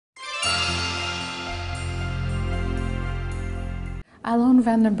Allon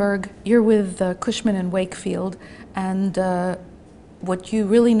van den Bergh, you're with Cushman and Wakefield, and what you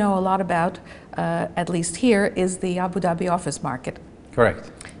really know a lot about, at least here, is the Abu Dhabi office market.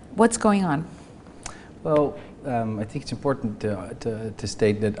 Correct. What's going on? Well, I think it's important to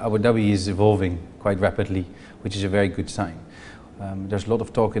state that Abu Dhabi is evolving quite rapidly, which is a very good sign. There's a lot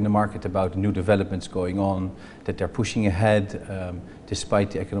of talk in the market about new developments going on, that they're pushing ahead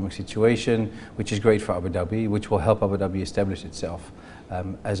despite the economic situation, which is great for Abu Dhabi, which will help Abu Dhabi establish itself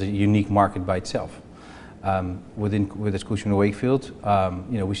as a unique market by itself. With Cushman & Wakefield,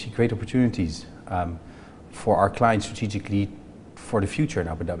 we see great opportunities for our clients strategically for the future in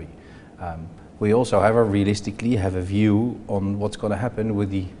Abu Dhabi. We also, however, realistically have a view on what's going to happen with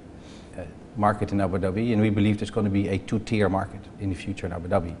the market in Abu Dhabi, and we believe there's going to be a two-tier market in the future in Abu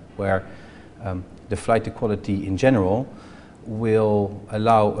Dhabi, where the flight to quality in general will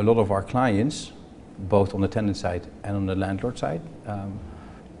allow a lot of our clients, both on the tenant side and on the landlord side,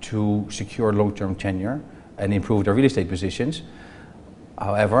 to secure long-term tenure and improve their real estate positions.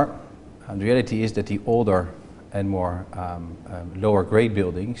 However, the reality is that the older and more lower grade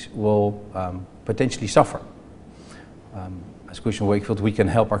buildings will potentially suffer. As Cushman & Wakefield, we can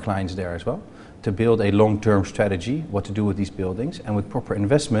help our clients there as well to build a long-term strategy, what to do with these buildings, and with proper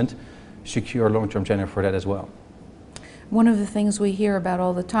investment, secure long-term tenure for that as well. One of the things we hear about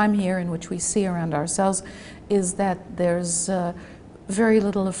all the time here, and which we see around ourselves, is that there's very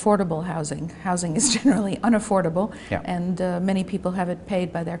little affordable housing. Housing is generally unaffordable, yeah. And many people have it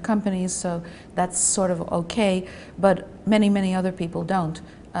paid by their companies, so that's sort of okay, but many other people don't.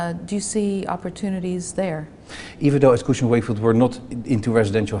 Do you see opportunities there? Even though as Cushman & Wakefield we're not into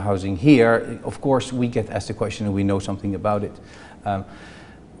residential housing here, of course we get asked the question and we know something about it.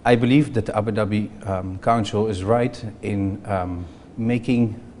 I believe that the Abu Dhabi Council is right in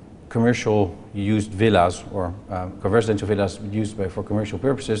making commercial used villas or residential villas used for commercial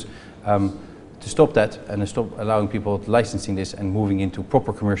purposes to stop that and to stop allowing people licensing this and moving into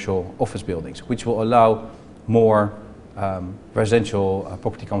proper commercial office buildings, which will allow more residential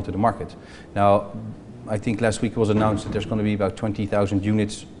property come to the market. Now, I think last week it was announced that there's going to be about 20,000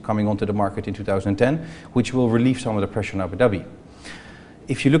 units coming onto the market in 2010, which will relieve some of the pressure on Abu Dhabi.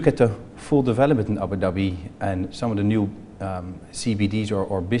 If you look at the full development in Abu Dhabi and some of the new CBDs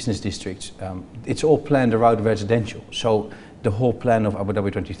or business districts, it's all planned around residential. So the whole plan of Abu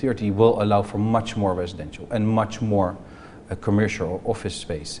Dhabi 2030 will allow for much more residential and much more commercial or office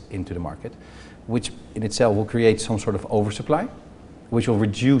space into the market, which in itself will create some sort of oversupply, which will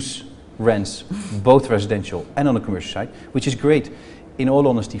reduce rents, both residential and on the commercial side, which is great, in all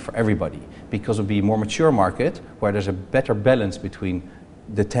honesty, for everybody, because it'll be a more mature market where there's a better balance between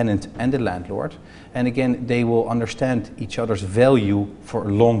the tenant and the landlord, and again, they will understand each other's value for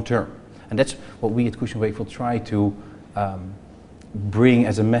long term. And that's what we at Cushman & Wakefield try to bring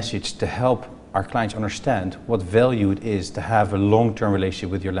as a message to help our clients understand what value it is to have a long-term relationship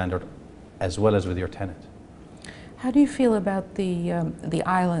with your landlord as well as with your tenant. How do you feel about the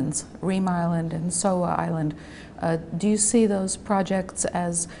islands, Reem Island and Soa Island? Do you see those projects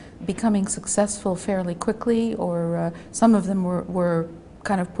as becoming successful fairly quickly, or some of them were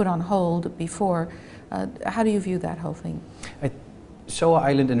kind of put on hold before? How do you view that whole thing? Soa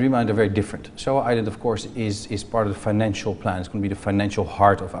Island and Reem Island are very different. Soa Island, of course, is part of the financial plan. It's going to be the financial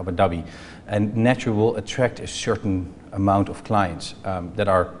heart of Abu Dhabi, and naturally will attract a certain amount of clients that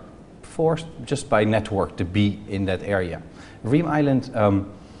are forced just by network to be in that area. Reem Island,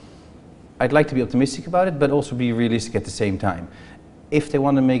 I'd like to be optimistic about it, but also be realistic at the same time. If they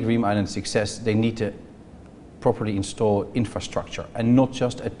want to make Reem Island a success, they need to properly install infrastructure and not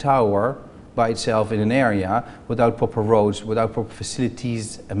just a tower by itself in an area without proper roads, without proper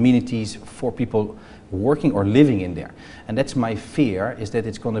facilities, amenities for people working or living in there. And that's my fear, is that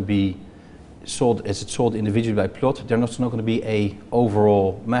it's going to be sold, as it's sold individually by plot, there's not going to be a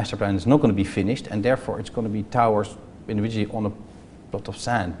overall master plan. It's not going to be finished, and therefore it's going to be towers individually on a plot of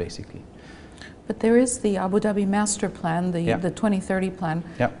sand, basically. But there is the Abu Dhabi master plan, the 2030 plan.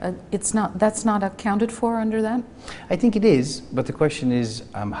 Yeah. That's not accounted for under that? I think it is, but the question is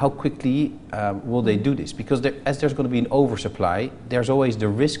how quickly will they do this? Because as there's going to be an oversupply, there's always the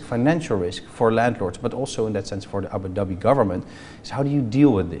risk, financial risk for landlords, but also in that sense for the Abu Dhabi government, is how do you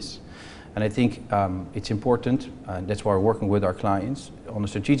deal with this? And I think it's important, and that's why we're working with our clients on a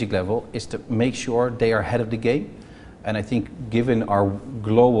strategic level, is to make sure they are ahead of the game. And I think given our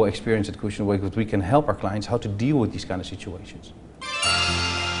global experience at Cushman & Wakefield, we can help our clients how to deal with these kind of situations.